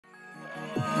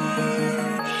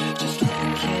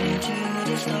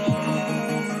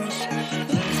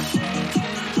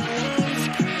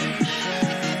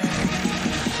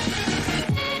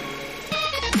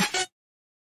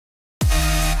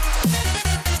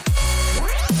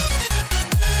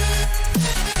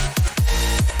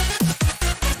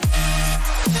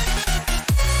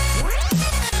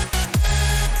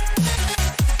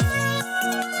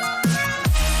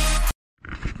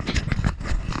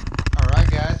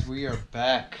We are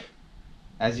back.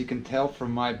 As you can tell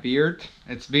from my beard,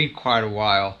 it's been quite a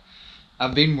while.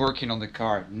 I've been working on the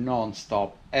car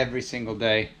non-stop every single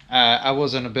day. I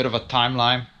was on a bit of a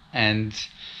timeline and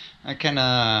I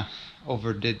kinda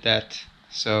overdid that,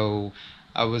 so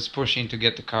I was pushing to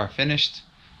get the car finished.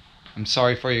 I'm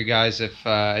sorry for you guys if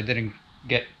I didn't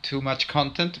get too much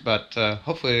content, but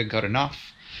hopefully I got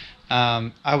enough.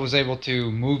 I was able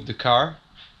to move the car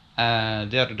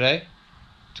the other day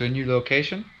to a new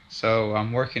location, so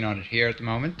I'm working on it here at the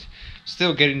moment.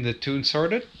 Still getting the tune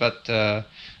sorted, but there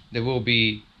will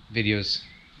be videos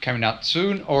coming out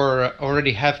soon, or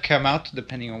already have come out,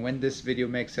 depending on when this video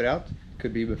makes it out.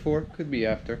 Could be before, could be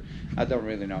after, I don't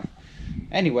really know.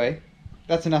 Anyway,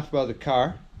 that's enough about the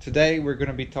car. Today we're going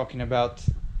to be talking about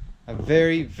a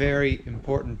very, very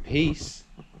important piece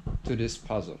to this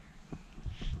puzzle.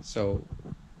 So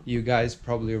you guys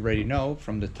probably already know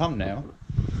from the thumbnail,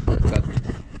 but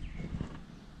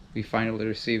we finally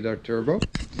received our turbo.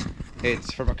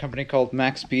 It's from a company called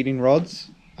Max Speeding Rods.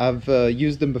 I've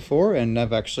used them before and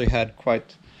I've actually had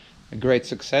quite a great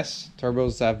success.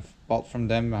 Turbos I've bought from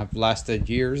them have lasted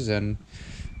years and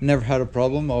never had a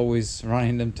problem, always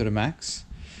running them to the max.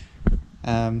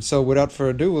 So without further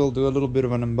ado, we'll do a little bit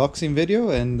of an unboxing video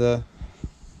and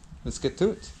let's get to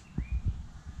it.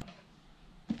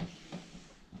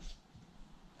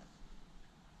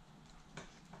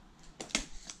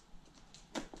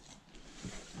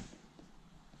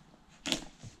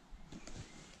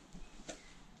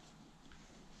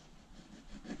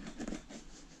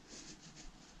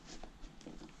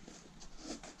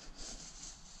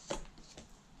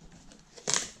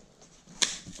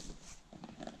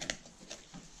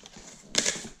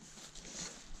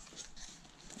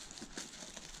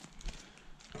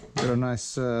 Got a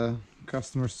nice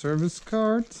customer service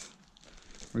card.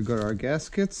 We got our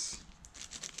gaskets,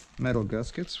 metal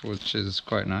gaskets, which is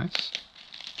quite nice.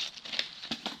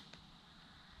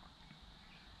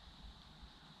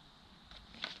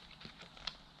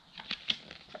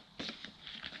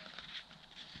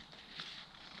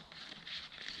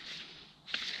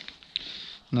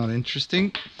 Not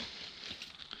interesting.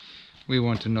 We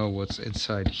want to know what's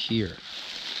inside here.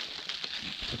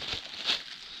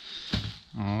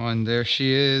 Oh, and there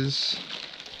she is.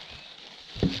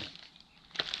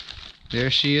 There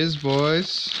she is,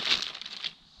 boys.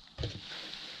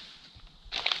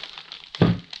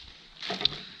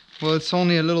 Well, it's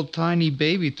only a little tiny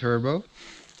baby turbo.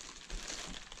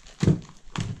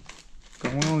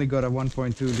 But we only got a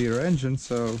 1.2 liter engine,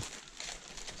 so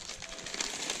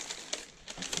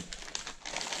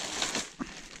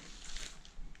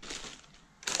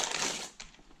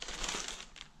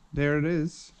there it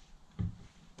is.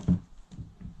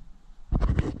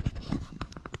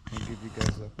 I'll give you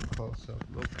guys a close-up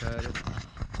look at it.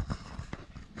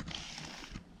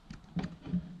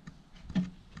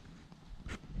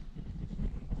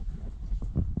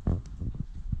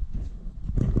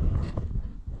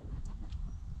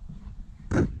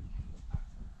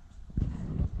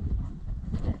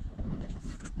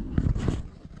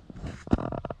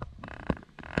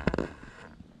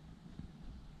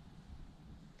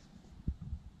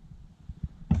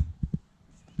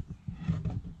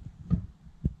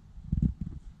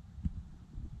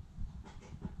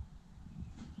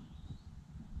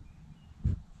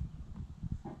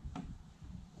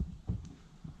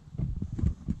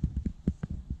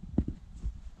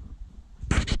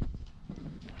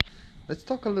 Let's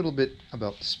talk a little bit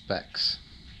about the specs.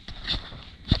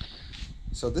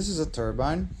 So this is a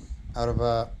turbine out of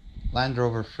a Land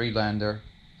Rover Freelander,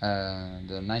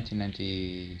 the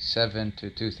 1997 to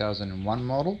 2001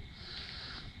 model.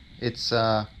 It's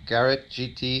a Garrett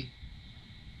GT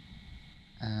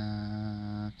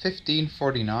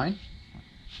 1549.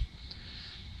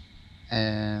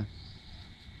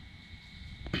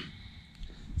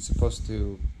 Supposed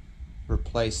to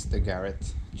replace the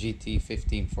Garrett GT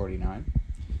 1549.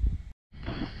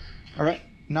 Alright,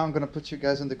 now I'm going to put you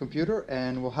guys on the computer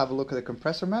and we'll have a look at the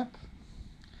compressor map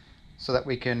so that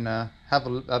we can have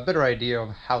a better idea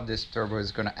of how this turbo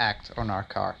is going to act on our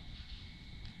car.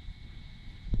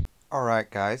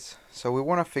 Alright guys, so we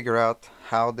want to figure out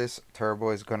how this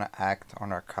turbo is going to act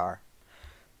on our car.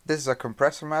 This is a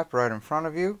compressor map right in front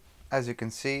of you. As you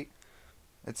can see,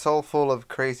 It's all full of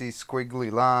crazy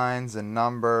squiggly lines and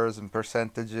numbers and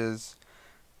percentages.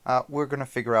 We're going to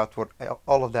figure out what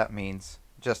all of that means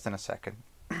just in a second.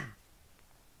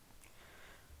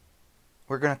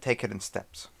 We're going to take it in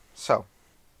steps. So,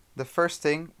 the first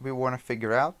thing we want to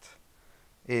figure out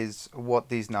is what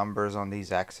these numbers on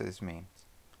these axes mean.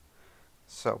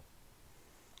 So,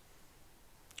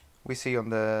 we see on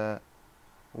the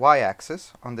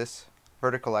y-axis, on this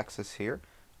vertical axis here,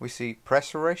 we see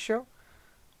pressure ratio,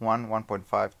 1,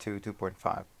 1.5, 2,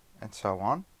 2.5, and so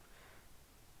on.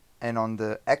 And on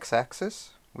the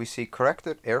x-axis, we see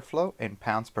corrected airflow in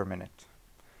pounds per minute.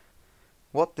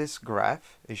 What this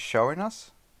graph is showing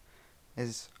us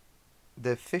is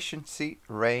the efficiency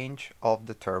range of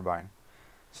the turbine.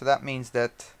 So that means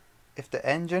that if the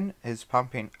engine is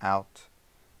pumping out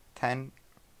 10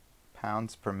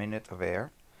 pounds per minute of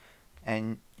air,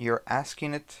 and you're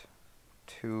asking it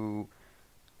to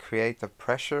create a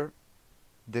pressure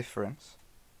difference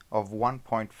of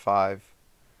 1.5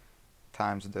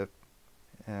 times the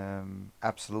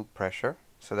absolute pressure,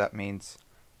 so that means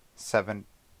 7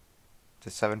 to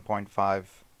 7.5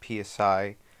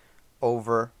 psi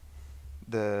over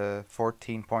the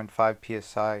 14.5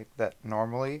 psi that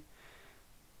normally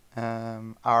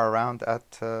are around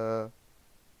at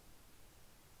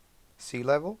sea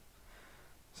level.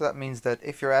 So that means that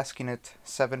if you're asking it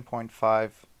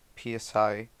 7.5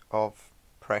 psi of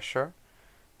pressure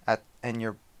and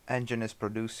your engine is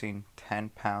producing 10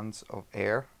 pounds of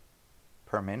air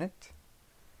per minute,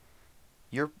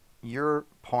 your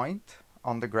point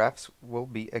on the graphs will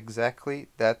be exactly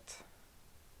that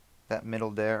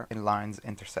middle there in lines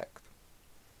intersect.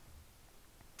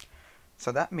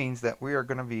 So that means that we are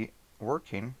going to be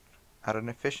working at an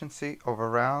efficiency of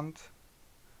around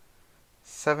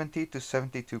 70 to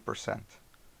 72%.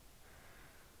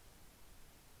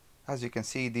 As you can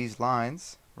see, these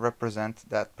lines represent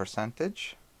that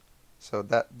percentage. So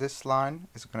that this line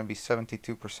is going to be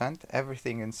 72%,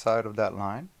 everything inside of that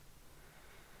line.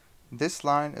 This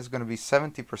line is going to be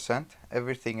 70%,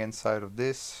 everything inside of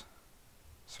this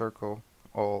circle,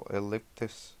 all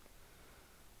elliptical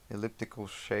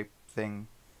shape thing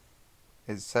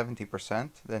is 70%,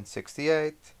 then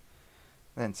 68,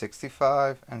 then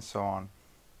 65, and so on.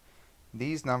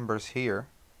 These numbers here,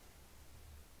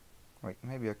 wait,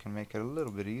 maybe I can make it a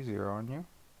little bit easier on you.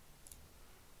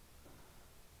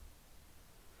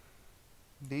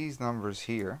 These numbers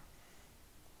here,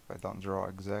 if I don't draw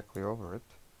exactly over it,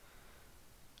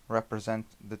 represent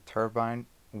the turbine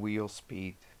wheel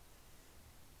speed.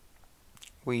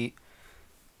 We,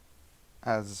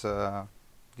 as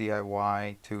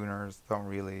DIY tuners, don't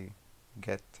really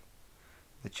get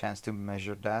the chance to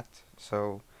measure that,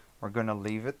 so we're gonna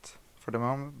leave it for the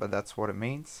moment, but that's what it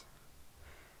means.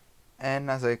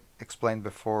 And as I explained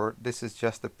before, this is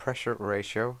just the pressure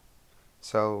ratio,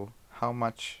 so how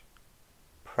much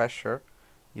pressure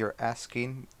you're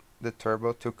asking the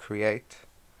turbo to create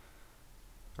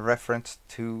reference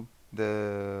to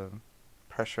the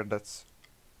pressure that's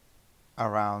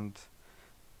around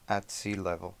at sea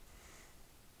level.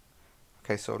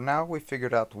 Okay, so now we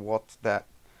figured out what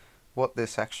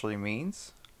this actually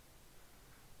means,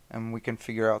 and we can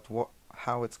figure out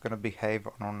how it's going to behave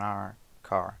on our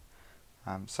car.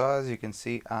 So as you can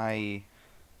see, I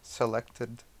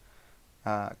selected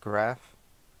a graph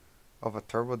of a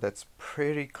turbo that's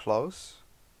pretty close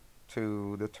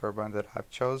to the turbine that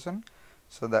I've chosen,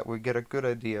 so that we get a good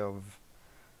idea of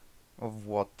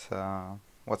what's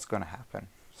going to happen.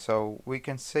 So we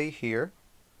can see here,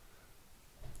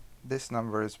 this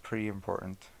number is pretty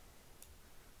important.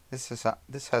 This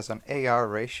has an AR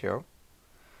ratio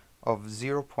of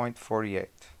 0.48.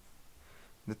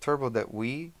 The turbo that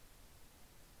we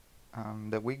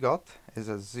got is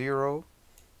a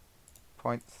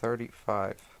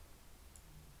 0.35.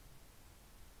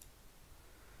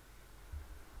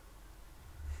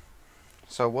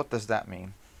 So what does that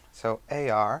mean? So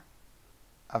AR,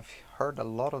 I've heard a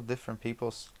lot of different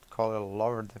people call it a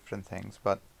lot of different things,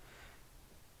 but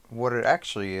what it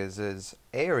actually is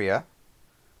area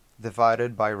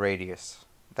divided by radius.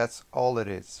 That's all it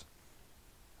is.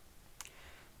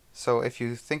 So if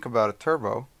you think about a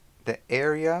turbo, the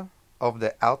area of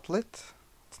the outlet,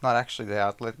 it's not actually the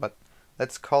outlet, but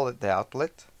let's call it the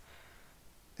outlet.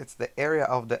 It's the area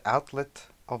of the outlet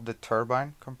of the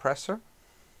turbine compressor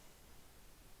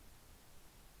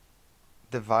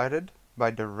divided by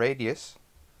the radius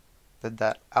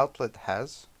that outlet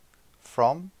has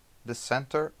from the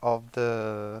center of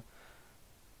the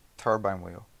turbine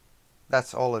wheel.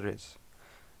 That's all it is.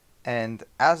 And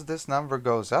as this number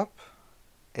goes up,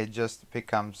 it just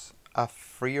becomes a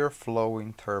freer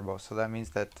flowing turbo. So that means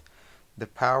that the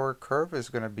power curve is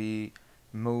going to be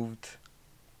moved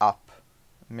up.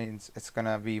 It means it's going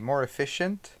to be more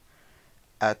efficient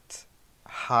at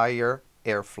higher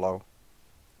airflow,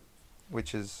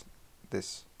 which is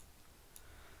this.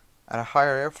 At a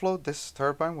higher airflow, this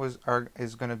turbine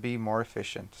is going to be more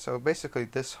efficient. So basically,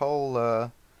 this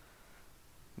whole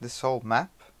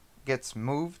map gets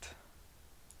moved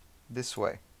this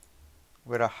way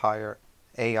with a higher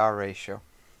AR ratio.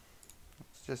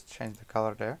 Let's just change the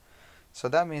color there. So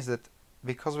that means that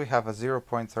because we have a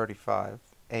 0.35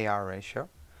 AR ratio,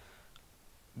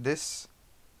 this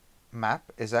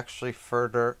map is actually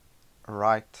further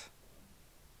right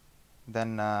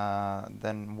than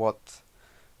what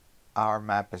our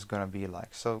map is going to be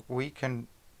like. So we can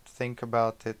think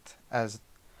about it as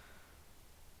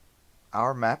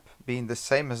our map being the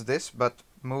same as this, but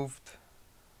moved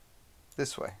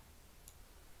this way.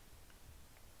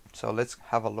 So let's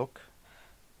have a look.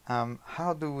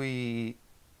 How do we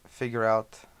figure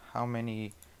out how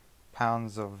many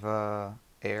pounds of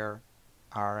air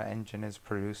our engine is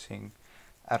producing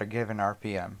at a given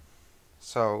RPM?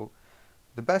 So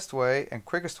the best way and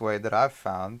quickest way that I've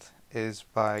found is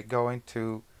by going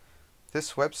to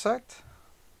this website.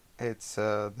 It's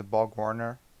the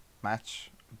BogWarner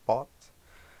Match Bot,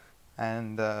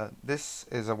 and this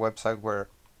is a website where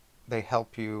they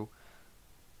help you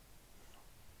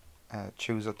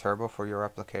choose a turbo for your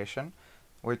application,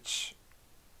 which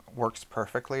works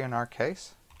perfectly in our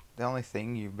case. The only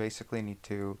thing you basically need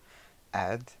to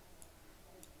add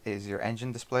is your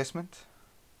engine displacement,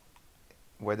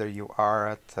 whether you are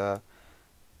at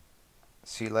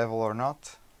sea level or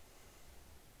not.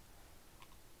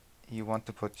 You want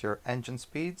to put your engine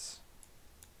speeds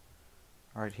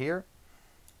right here,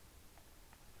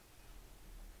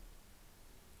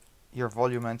 your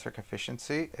volumetric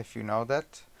efficiency, if you know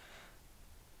that.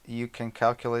 You can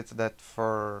calculate that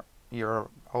for, you're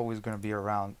always going to be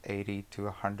around 80 to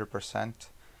 100%.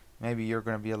 Maybe you're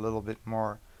going to be a little bit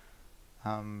more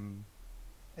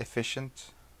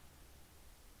efficient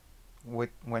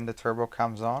when the turbo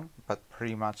comes on, but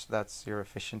pretty much that's your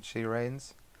efficiency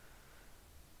range.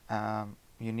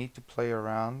 You need to play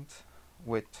around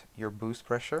with your boost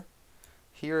pressure.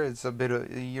 Here it's a bit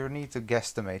of, you need to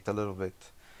guesstimate a little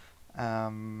bit.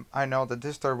 I know that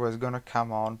this turbo is gonna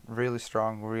come on really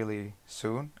strong really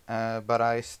soon, but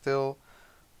I still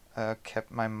kept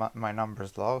my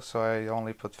numbers low, so I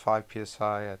only put 5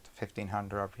 psi at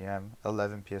 1500 rpm,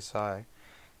 11 psi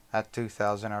at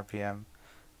 2000 rpm,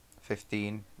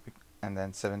 15, and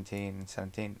then 17 and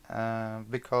 17,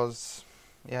 because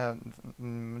yeah,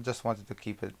 just wanted to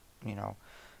keep it, you know,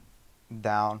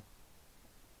 down,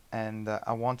 and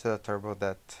I wanted a turbo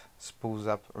that spools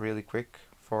up really quick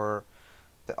for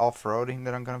the off-roading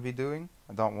that I'm going to be doing.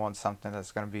 I don't want something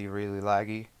that's going to be really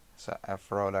laggy, so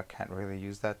off-road I can't really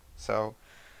use that. So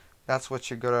that's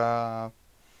what you gotta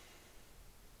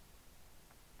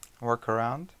work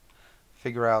around.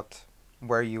 Figure out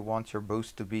where you want your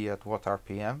boost to be at what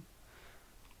RPM,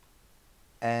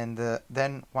 and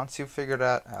then once you figure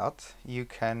that out, you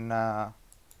can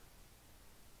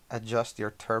adjust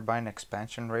your turbine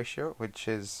expansion ratio, which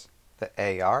is the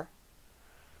AR.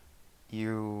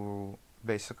 You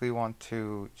basically want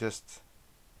to just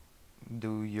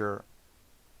do your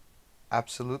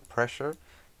absolute pressure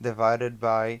divided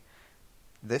by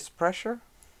this pressure,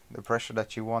 the pressure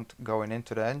that you want going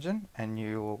into the engine, and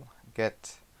you'll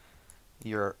get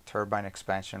your turbine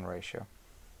expansion ratio.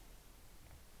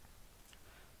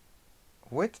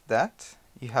 With that,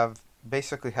 you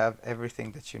basically have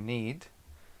everything that you need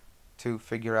to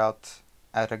figure out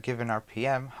at a given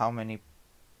RPM how many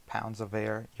pounds of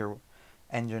air your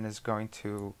engine is going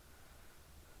to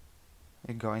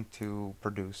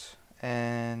produce.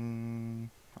 And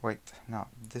wait, no,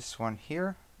 this one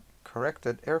here,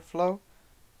 corrected airflow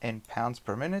in pounds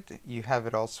per minute. You have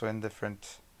it also in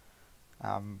different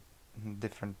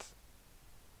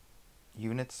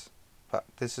units, but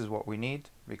this is what we need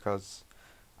because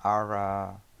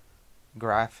our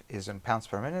graph is in pounds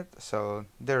per minute. So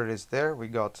there it is there. We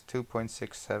got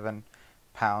 2.67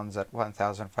 pounds at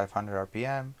 1500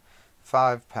 rpm,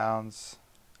 5 pounds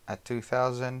at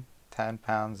 2000, 10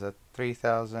 pounds at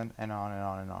 3000, and on and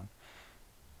on and on.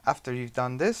 After you've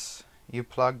done this, you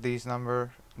plug those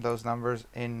numbers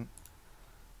in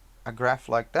a graph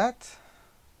like that,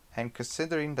 and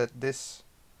considering that this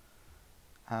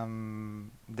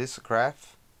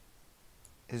graph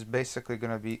is basically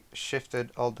going to be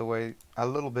shifted all the way a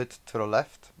little bit to the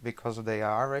left because of the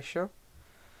AR ratio,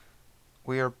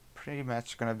 we are pretty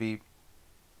much going to be,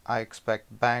 I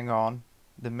expect, bang on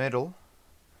the middle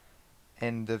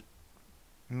in the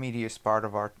medius part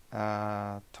of our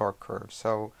torque curve.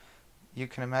 So you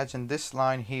can imagine this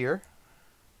line here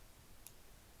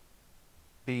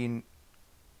being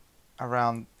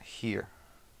around here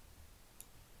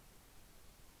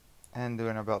and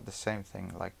doing about the same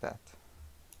thing like that.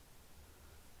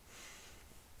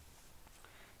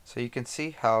 So you can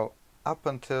see how up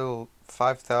until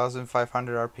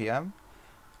 5,500 RPM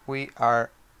we are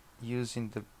using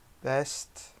the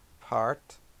best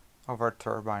part of our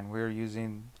turbine. We're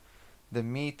using the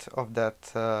meat of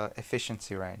that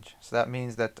efficiency range. So that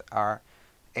means that our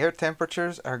air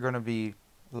temperatures are going to be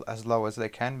as low as they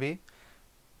can be.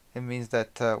 It means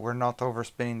that we're not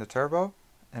overspinning the turbo.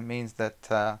 It means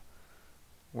that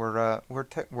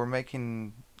we're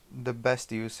making the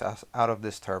best use out of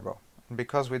this turbo. And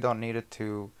because we don't need it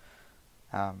to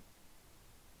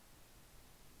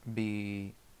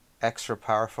be extra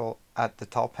powerful at the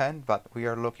top end, but we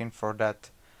are looking for that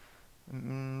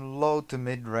low to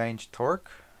mid-range torque,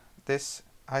 this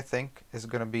I think is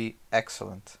going to be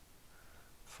excellent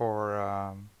for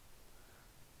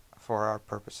our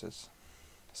purposes.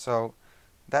 So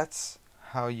that's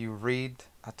how you read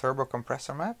a turbo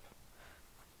compressor map.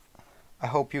 I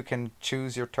hope you can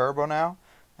choose your turbo now,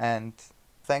 and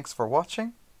thanks for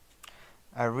watching.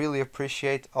 I really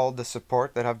appreciate all the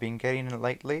support that I've been getting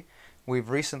lately. We've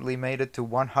recently made it to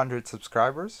 100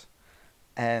 subscribers,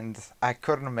 and I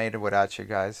couldn't have made it without you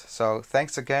guys. So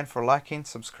thanks again for liking,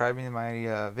 subscribing to my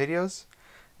videos,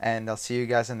 and I'll see you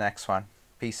guys in the next one.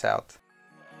 Peace out.